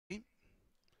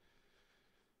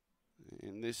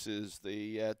This is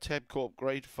the Tabcorp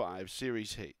Grade 5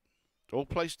 Series Heat. All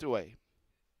placed away.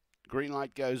 Green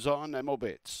light goes on, no more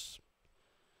bets.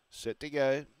 Set to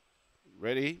go.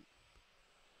 Ready.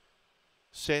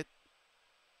 Set.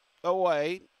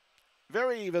 Away.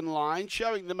 Very even line,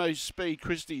 showing the most speed.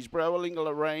 Christie's Bro, Alinga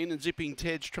Lorraine, and Zipping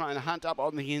Ted's trying to hunt up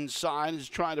on the inside. Is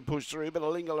trying to push through, but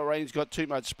Alinga Lorraine's got too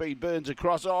much speed. Burns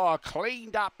across. Oh,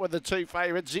 cleaned up with the two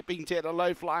favourites. Zipping Ted, a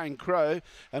low flying Crow,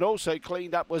 and also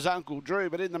cleaned up was Uncle Drew.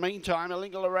 But in the meantime,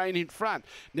 Alinga Lorraine in front.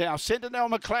 Now, Sentinel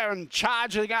McLaren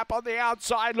charging up on the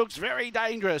outside. Looks very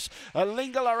dangerous.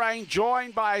 Alinga Lorraine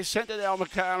joined by Sentinel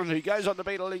McLaren, who goes on to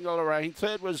beat Alinga Lorraine.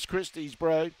 Third was Christie's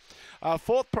Bro.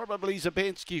 Fourth probably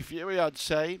Zabensky Fury, I'd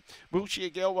say. Wilshire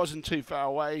Girl wasn't too far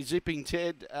away. Zipping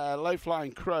Ted, Low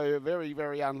Flying Crow, very,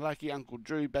 very unlucky Uncle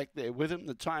Drew back there with him.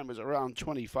 The time was around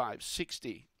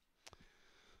 25.60.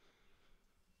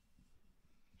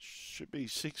 Should be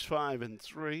 6.5 and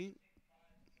 3.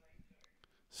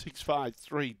 6.5,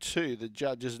 3, 2, the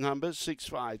judges' numbers.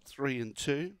 6.5, 3 and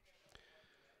 2.